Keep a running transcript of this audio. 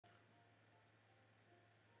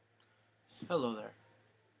Hello there.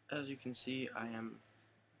 As you can see, I am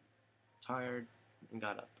tired and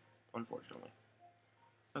got up, unfortunately.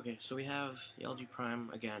 Okay, so we have the LG Prime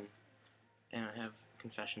again, and I have a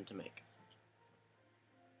confession to make.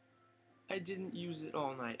 I didn't use it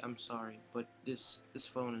all night, I'm sorry, but this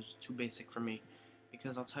phone is too basic for me,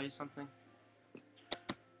 because I'll tell you something,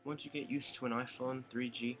 once you get used to an iPhone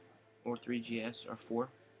 3G, or 3GS, or 4,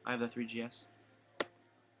 I have the 3GS,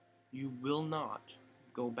 you will not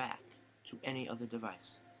go back to any other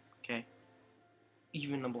device, okay?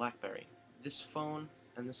 Even a BlackBerry. This phone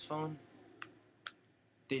and this phone,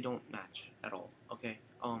 they don't match at all. Okay.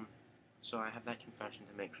 So I have that confession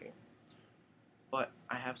to make for you. But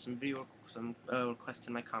I have some requests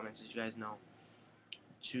in my comments, as you guys know,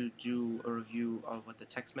 to do a review of what the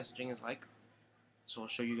text messaging is like. So I'll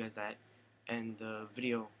show you guys that, and the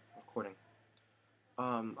video recording.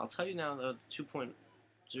 I'll tell you now the 2.0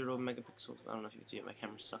 megapixels. I don't know if you can see it. My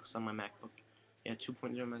camera sucks on my MacBook. Yeah,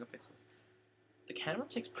 2.0 megapixels. The camera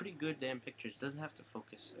takes pretty good damn pictures. It doesn't have to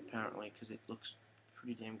focus apparently because it looks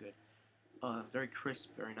pretty damn good. Very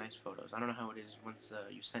crisp, very nice photos. I don't know how it is once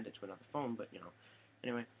you send it to another phone, but you know.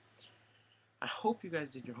 Anyway, I hope you guys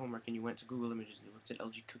did your homework and you went to Google Images and you looked at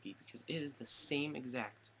LG Cookie because it is the same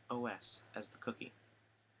exact OS as the Cookie.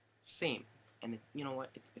 Same. And you know what?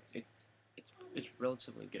 It's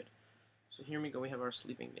relatively good. So here we go. We have our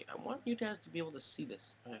sleeping day. I want you guys to be able to see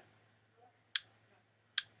this. Okay.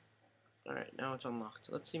 Alright, now it's unlocked.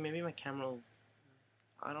 Let's see, maybe my camera will...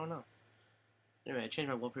 I don't know. Anyway, I changed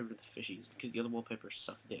my wallpaper to the fishies because the other wallpapers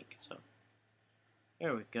suck dick, so...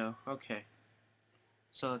 There we go. Okay.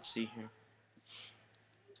 So let's see here.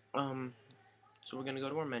 So we're gonna go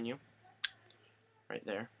to our menu, right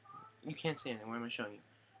there. You can't see anything, why am I showing you?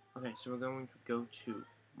 Okay, so we're going to go to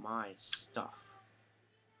My Stuff.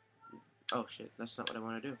 Oh shit, that's not what I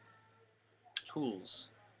want to do. Tools.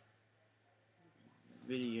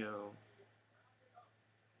 Video.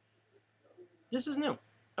 This is new.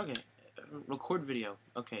 Okay, record video.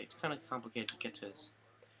 Okay, it's kind of complicated to get to this.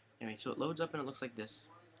 Anyway, so it loads up and it looks like this.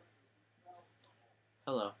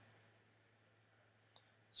 Hello.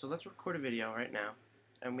 So let's record a video right now,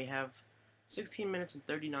 and we have 16 minutes and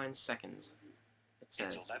 39 seconds. It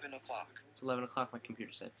says. It's 11 o'clock. It's 11 o'clock, my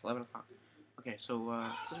computer said. It's 11 o'clock. Okay, so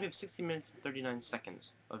it says we have 60 minutes and 39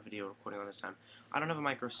 seconds of video recording on this time. I don't have a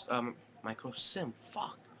micro SIM.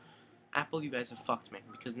 Fuck. Apple, you guys have fucked me,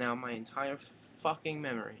 because now my entire fucking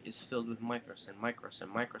memory is filled with micro SIM. Micro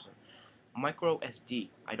SD.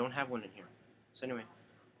 I don't have one in here. So anyway,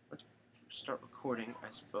 let's start recording,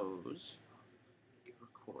 I suppose.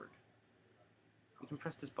 Record. You can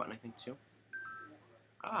press this button, I think, too.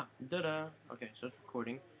 Ah, da-da. Okay, so it's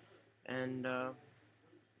recording. And,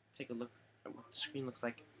 take a look at what the screen looks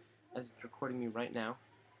like as it's recording me right now.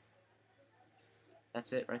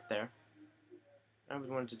 That's it right there. I always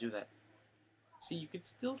wanted to do that. See, you can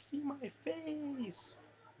still see my face!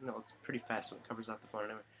 No, it's pretty fat, so it covers out the phone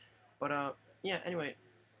anyway. But, yeah, anyway,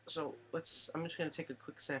 so I'm just gonna take a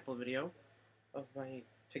quick sample video of my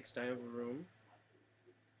pigsty of a room.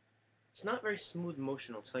 It's not very smooth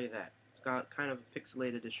motion, I'll tell you that. It's got kind of a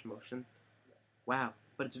pixelated-ish motion. Wow.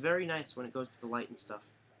 But it's very nice when it goes to the light and stuff.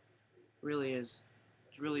 It really is.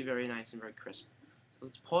 It's really very nice and very crisp. So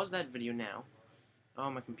let's pause that video now. Oh,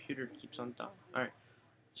 my computer keeps on dying. Alright.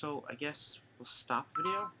 So I guess we'll stop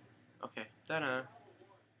video. Okay. Ta-da.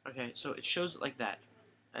 Okay, so it shows it like that.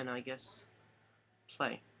 And I guess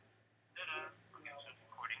play. Ta-da. Okay, so it's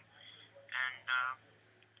recording. And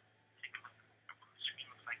take a look at what the screen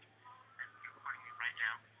looks like. And it's recording me right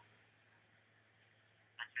now.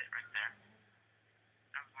 That's it right there.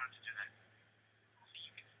 I was wanted to do that. See,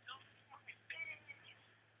 you can still see my face.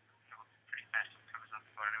 No, it's pretty fast, so it covers up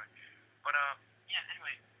the phone anyway. But yeah,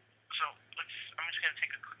 anyway. So I'm just gonna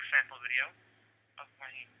take a quick sample video of my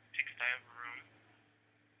pigsty of a room.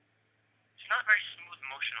 It's not very smooth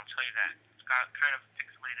motion, I'll tell you that. It's got kind of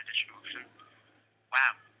pixelated-ish motion.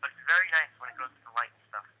 Wow, but it's very nice when it goes to the light and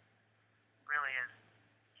stuff. It really is.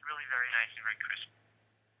 It's really very nice and very crisp.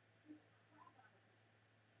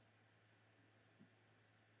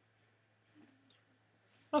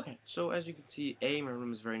 Okay, so as you can see, A, my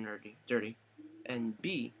room is very dirty, and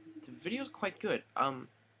B, the video is quite good. I'm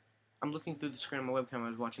looking through the screen on my webcam. I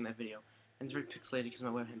was watching that video, and it's very pixelated because my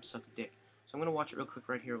webcam sucks dick. So I'm gonna watch it real quick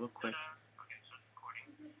right here, real quick. Okay, so it's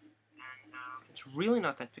recording, and it's really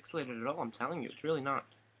not that pixelated at all. I'm telling you, it's really not.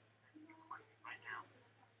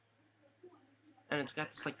 And it's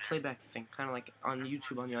got this like playback thing, kind of like on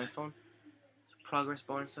YouTube on the iPhone, progress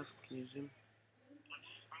bar and stuff. Can you zoom?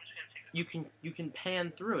 You can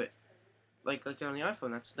pan through it, like on the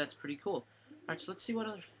iPhone. That's pretty cool. Alright, so let's see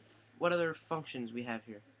what other functions we have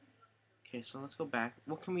here. Okay, so let's go back.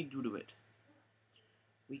 What can we do to it?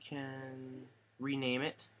 We can rename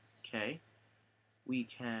it. Okay. We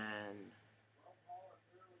can...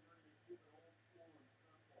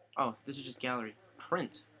 Oh, this is just gallery.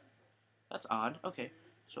 Print. That's odd. Okay.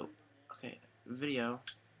 So, okay. Video.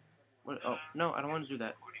 What? Oh, no, I don't want to do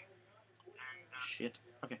that. Shit.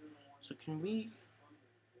 Okay. So can we...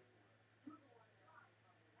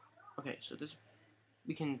 Okay, so this...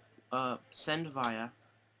 We can send via...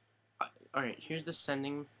 Alright, here's the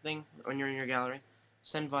sending thing when you're in your gallery.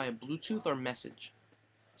 Send via Bluetooth or message.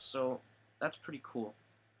 So, that's pretty cool.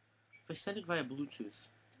 If I send it via Bluetooth,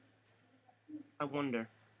 I wonder.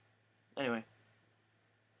 Anyway.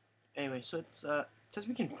 Anyway, so it's it says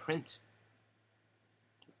we can print.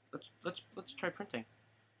 Let's try printing.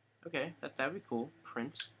 Okay, that'd be cool.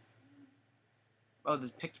 Print. Oh,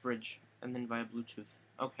 there's PictBridge and then via Bluetooth.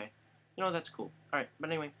 Okay. You know, that's cool. Alright, but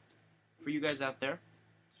anyway, for you guys out there,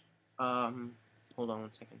 hold on 1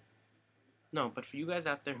 second. No, but for you guys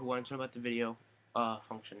out there who want to know about the video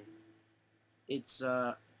function, it's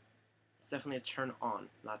definitely a turn on,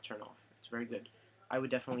 not turn off. It's very good. I would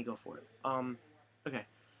definitely go for it. Okay.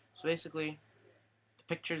 So basically, the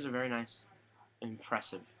pictures are very nice,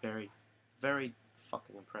 impressive, very, very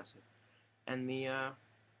fucking impressive, and the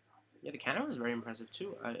yeah, the camera is very impressive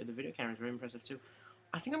too. The video camera is very impressive too.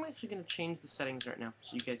 I think I'm actually gonna change the settings right now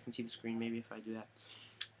so you guys can see the screen. Maybe if I do that.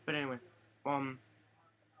 But anyway,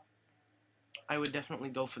 I would definitely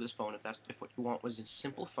go for this phone if what you want was a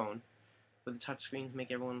simple phone with a touchscreen to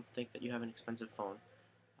make everyone think that you have an expensive phone.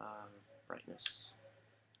 Brightness.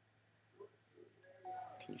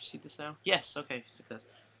 Can you see this now? Yes. Okay. Success.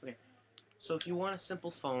 Okay. So if you want a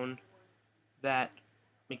simple phone that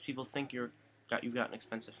makes people think you've got an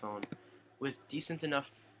expensive phone with decent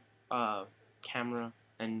enough camera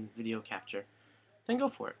and video capture, then go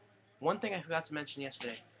for it. One thing I forgot to mention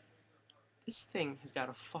yesterday, this thing has got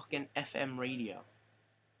a fucking FM radio.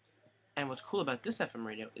 And what's cool about this FM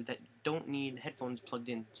radio is that you don't need headphones plugged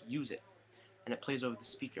in to use it. And it plays over the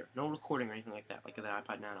speaker. No recording or anything like that, like the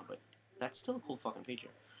iPod Nano, but that's still a cool fucking feature.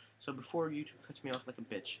 So before YouTube cuts me off like a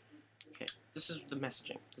bitch, okay, this is the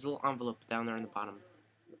messaging. There's a little envelope down there in the bottom,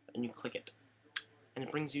 and you click it. And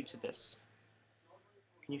it brings you to this.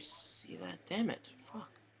 Can you see that? Damn it.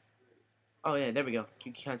 Fuck. Oh yeah, there we go.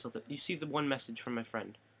 You canceled it. You see the one message from my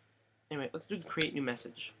friend. Anyway, let's do create new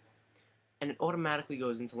message. And it automatically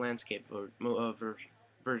goes into landscape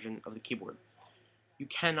version of the keyboard. You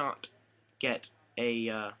cannot get a,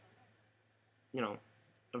 you know,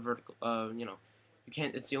 a vertical, you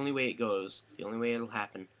can't, it's the only way it goes. It's the only way it'll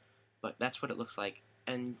happen. But that's what it looks like.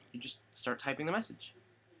 And you just start typing the message.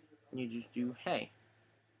 And you just do, hey.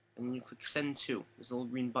 And then you click send to. There's a little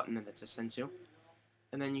green button that says send to.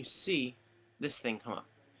 And then you see this thing come up.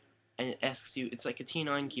 And it asks you, it's like a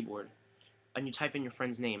T9 keyboard. And you type in your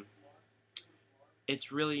friend's name.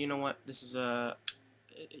 It's really, you know what, this is a,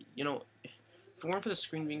 you know, if it weren't for the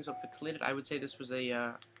screen being so pixelated, I would say this was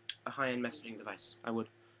a high-end messaging device. A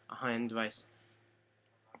high-end device.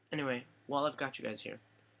 Anyway, while I've got you guys here,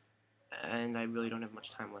 and I really don't have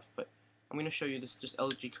much time left, but I'm going to show you this just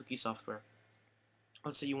LG Cookie software.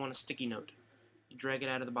 Let's say you want a sticky note. You drag it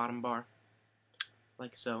out of the bottom bar,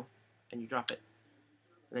 like so, and you drop it.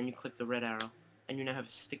 And then you click the red arrow, and you now have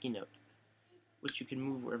a sticky note, which you can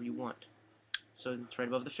move wherever you want. So it's right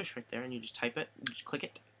above the fish right there, and you just type it, you just click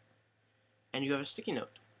it, and you have a sticky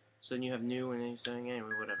note. So then you have new, and then you're saying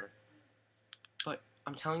anyway, whatever. But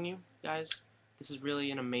I'm telling you, guys, this is really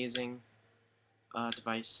an amazing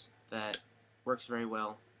device that works very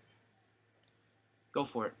well. Go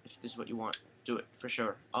for it if this is what you want. Do it for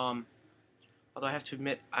sure. Although I have to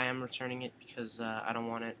admit, I am returning it because I don't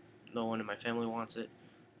want it. No one in my family wants it.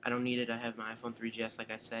 I don't need it. I have my iPhone 3GS, like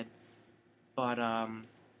I said. But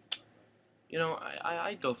you know,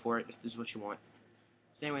 I'd go for it if this is what you want.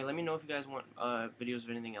 So anyway, let me know if you guys want videos of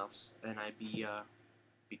anything else, and I'd be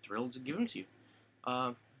thrilled to give them to you.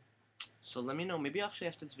 So let me know. Maybe actually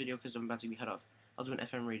after this video, because I'm about to be cut off, I'll do an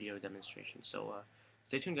FM radio demonstration. So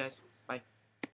stay tuned, guys. Bye.